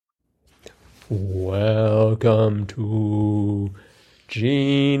Welcome to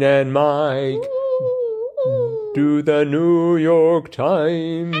Gene and Mike do the New York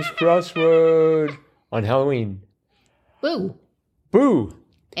Times crossword on Halloween. Boo. Boo!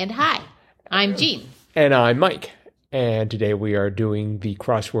 And hi, I'm Jean. And I'm Mike. And today we are doing the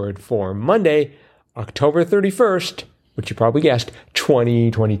crossword for Monday, October 31st, which you probably guessed,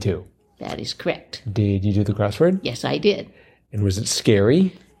 2022. That is correct. Did you do the crossword? Yes, I did. And was it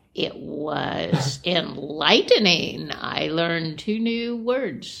scary? It was enlightening. I learned 2 new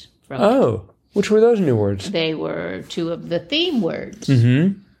words from it. Oh, which were those new words? They were 2 of the theme words.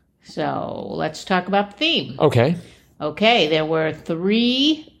 Mm-hmm. So let's talk about the theme. Okay. Okay, there were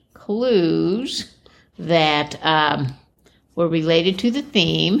 3 clues that were related to the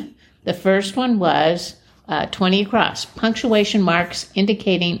theme. The first one was 20 across, punctuation marks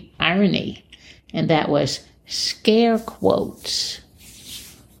indicating irony. And that was scare quotes.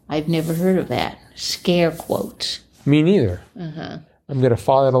 I've never heard of that. Scare quotes. Me neither. Uh-huh. I'm going to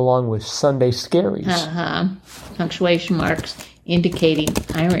follow it along with Sunday Scaries. Uh-huh. Punctuation marks indicating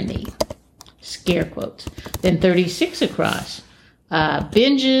irony. Scare quotes. Then 36 across.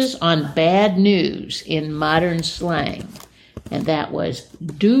 Binges on bad news in modern slang. And that was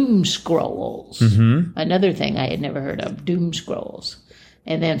doom scrolls. Mm-hmm. Another thing I had never heard of, doom scrolls.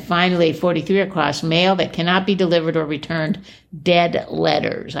 And then finally, 43 across, mail that cannot be delivered or returned, dead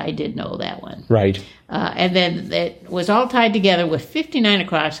letters. I did know that one. Right. And then it was all tied together with 59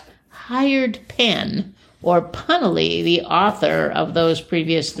 across, hired pen, or punnily, the author of those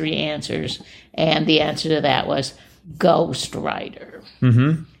previous 3 answers. And the answer to that was ghostwriter.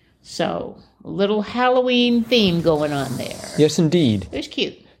 Mm-hmm. So, a little Halloween theme going on there. Yes, indeed. It was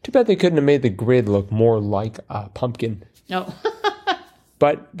cute. Too bad they couldn't have made the grid look more like a pumpkin. No.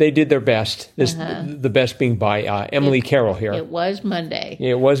 But they did their best. The best being by Emily Carroll here. It was Monday.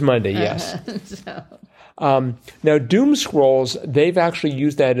 It was Monday, yes. So. Now, doom scrolls, they've actually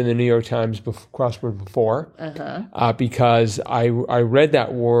used that in the New York Times crossword before. Because I read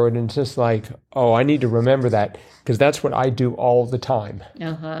that word and it's just like, oh, I need to remember that because that's what I do all the time.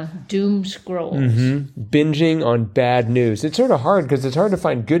 Doom scrolls. Mm-hmm. Binging on bad news. It's sort of hard because it's hard to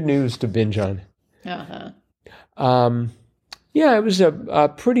find good news to binge on. Yeah, it was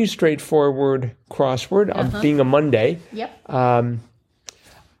a pretty straightforward crossword, being a Monday. Yep.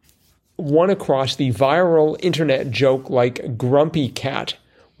 One across, the viral internet joke like grumpy cat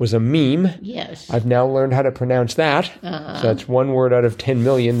was a meme. Yes. I've now learned how to pronounce that. So that's 1 word out of 10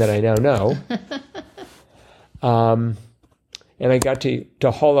 million that I now know. And I got to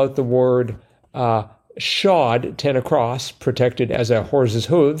haul out the word shod, 10 across, protected as a horse's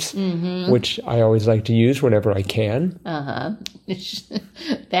hooves, which I always like to use whenever I can.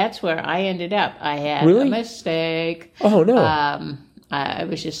 That's where I ended up. I had Really? a mistake. Oh, no. It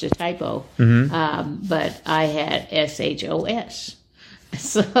was just a typo. But I had SHOS.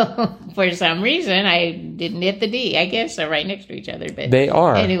 So for some reason, I didn't hit the D. I guess they're right next to each other. But They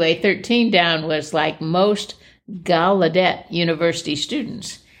are. Anyway, 13 down was like most Gallaudet University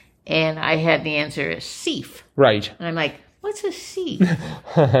students. And I had the answer as Seif. Right. And I'm like, what's a Seif?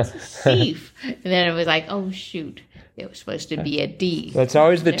 What's a Seif? And then it was like, oh, shoot. It was supposed to be a D. That's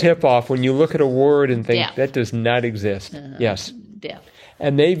always the tip-off when you look at a word and think, Deaf. that does not exist. Yes. Deaf.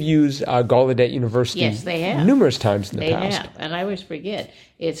 And they've used Gallaudet University Yes, they have. numerous times in the They past. have. And I always forget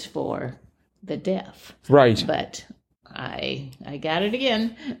it's for the deaf. Right. But I got it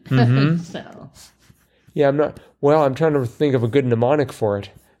again. So. Yeah, I'm trying to think of a good mnemonic for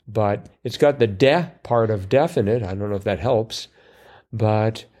it. But it's got the de part of deaf in it. I don't know if that helps.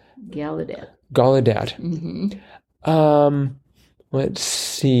 But Gallaudet. Let's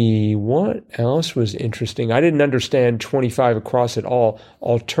see. What else was interesting? I didn't understand 25 across at all.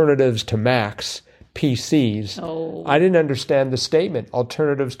 Alternatives to Macs. PCs. Oh. I didn't understand the statement.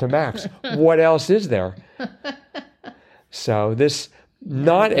 Alternatives to Macs. What else is there? So this...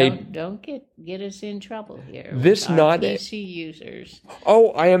 Don't get us in trouble here. This with not PC users. Oh,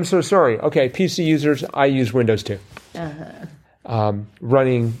 I am so sorry. Okay, PC users, I use Windows too.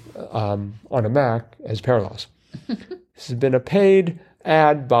 Running on a Mac as Parallels. This has been a paid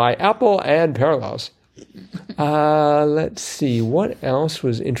ad by Apple and Parallels. Let's see, what else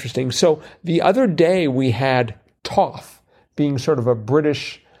was interesting? So the other day we had Toff being sort of a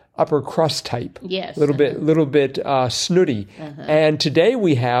British upper crust type. Yes. Little bit snooty. And today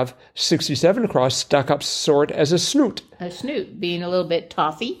we have 67 across stuck up sort as a snoot. A snoot, being a little bit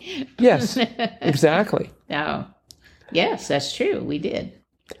toffee. Yes, exactly. Now, yes, that's true. We did.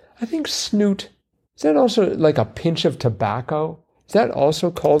 I think snoot, is that also like a pinch of tobacco? Is that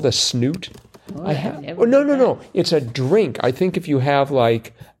also called a snoot? Oh, no. It's a drink. I think if you have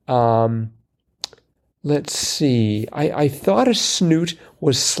like let's see. I thought a snoot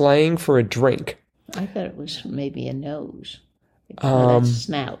was slang for a drink. I thought it was maybe a nose. Well, that's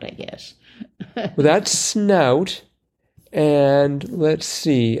snout, I guess. Well, that's snout. And let's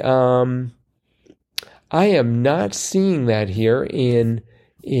see. I am not seeing that here in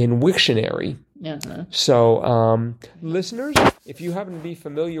Wiktionary. Uh-huh. So, listeners, if you happen to be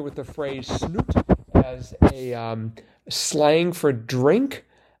familiar with the phrase snoot as a slang for drink,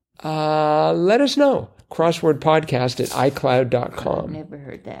 let us know. crosswordpodcast@icloud.com. I've never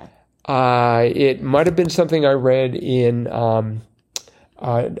heard that. It might have been something I read in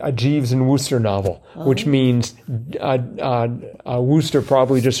a Jeeves and Wooster novel, which means Wooster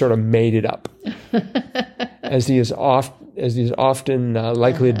probably just sort of made it up, as he is often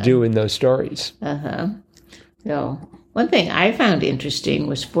likely to do in those stories. So one thing I found interesting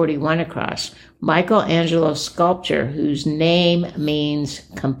was 41 across. Michelangelo's sculpture, whose name means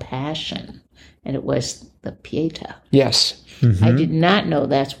compassion, and it was the Pietà. Yes. I did not know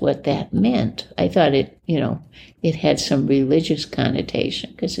that's what that meant. I thought it had some religious connotation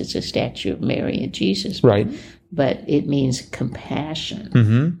because it's a statue of Mary and Jesus. Right. But it means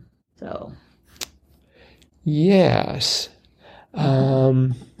compassion. So. Yes.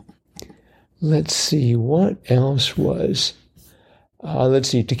 Let's see. What else was? Let's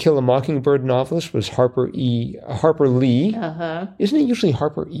see. To Kill a Mockingbird novelist was Harper Lee. Isn't it usually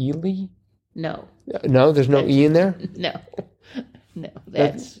Harper E. Lee? No. No, there's no E in there? No,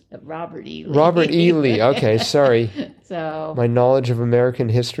 that's Robert E. Lee. Robert E. Lee. Okay, sorry. So my knowledge of American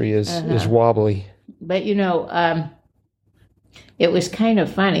history is wobbly. But it was kind of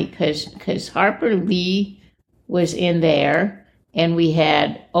funny because Harper Lee was in there, and we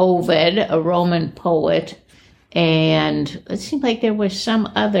had Ovid, a Roman poet, and it seemed like there was some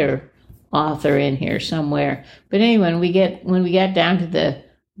other author in here somewhere. But anyway, when we got down to the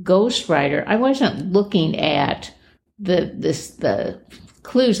ghostwriter, I wasn't looking at the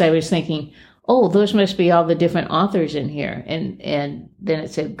clues. I was thinking, oh, those must be all the different authors in here. And then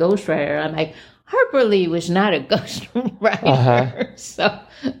it said ghostwriter. I'm like, Harper Lee was not a ghostwriter. So,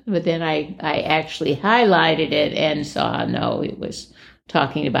 but then I actually highlighted it and saw, no, it was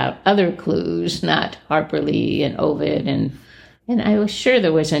talking about other clues, not Harper Lee and Ovid. And I was sure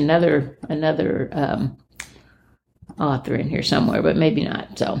there was another author in here somewhere, but maybe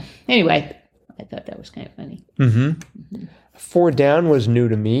not. So anyway, I thought that was kind of funny. Four Down was new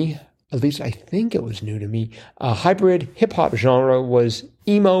to me. At least I think it was new to me. A hybrid hip-hop genre was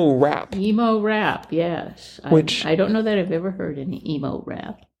emo rap. Emo rap, yes. Which I don't know that I've ever heard any emo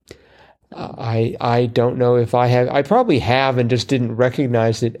rap. I don't know if I have. I probably have and just didn't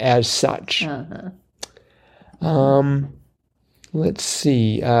recognize it as such. Let's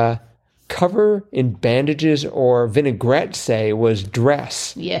see. Cover in bandages or vinaigrette, say, was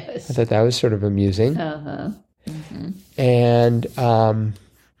dress. Yes. I thought that was sort of amusing. And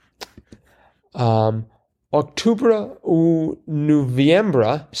Octubre ou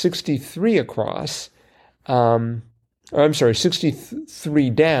Novembre, 63 across. I'm sorry, 63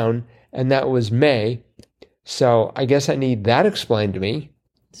 down, and that was May. So I guess I need that explained to me.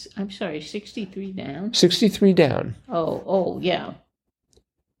 I'm sorry, 63 down? 63 down. Oh, yeah.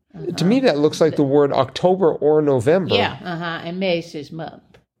 To me, that looks like the word October or November. Yeah, and May says month.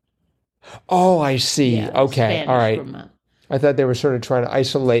 Oh, I see. Yeah, okay, Spanish all right. for month. I thought they were sort of trying to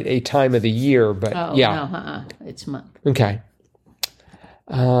isolate a time of the year, but yeah. No, it's month. Okay.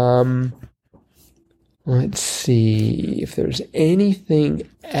 Let's see if there's anything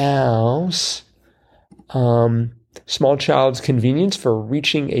else. Small child's convenience for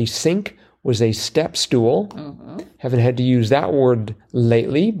reaching a sink was a step stool. Haven't had to use that word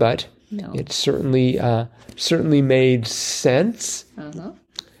lately, but it certainly made sense.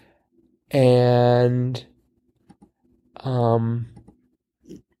 And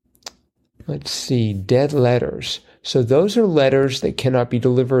let's see, dead letters. So those are letters that cannot be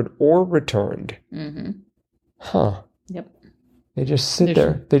delivered or returned. Huh. Yep. They just sit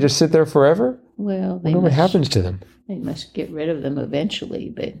there. They just sit there forever? Well, I wonder what happens to them. They must get rid of them eventually,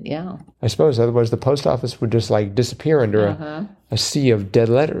 but yeah. I suppose, otherwise the post office would just like disappear under a sea of dead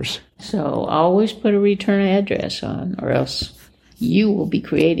letters. So always put a return address on, or else you will be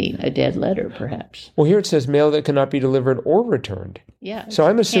creating a dead letter, perhaps. Well, here it says mail that cannot be delivered or returned. Yeah. So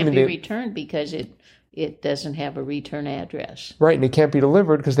I'm assuming it can't be returned because it doesn't have a return address. Right, and it can't be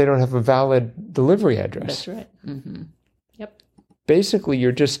delivered because they don't have a valid delivery address. That's right. Yep. Basically,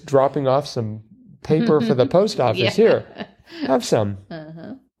 you're just dropping off some paper for the post office. Here, have some.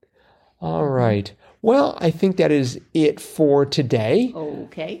 All right. Well, I think that is it for today.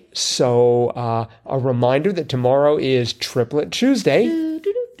 Okay. So a reminder that tomorrow is Triplet Tuesday.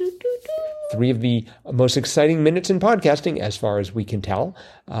 3 of the most exciting minutes in podcasting, as far as we can tell.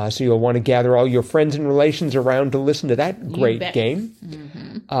 So you'll want to gather all your friends and relations around to listen to that great game.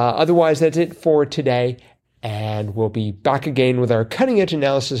 Mm-hmm. Otherwise, that's it for today. And we'll be back again with our cutting-edge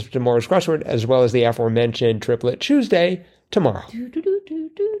analysis of tomorrow's crossword, as well as the aforementioned Triplet Tuesday tomorrow.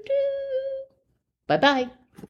 Bye-bye.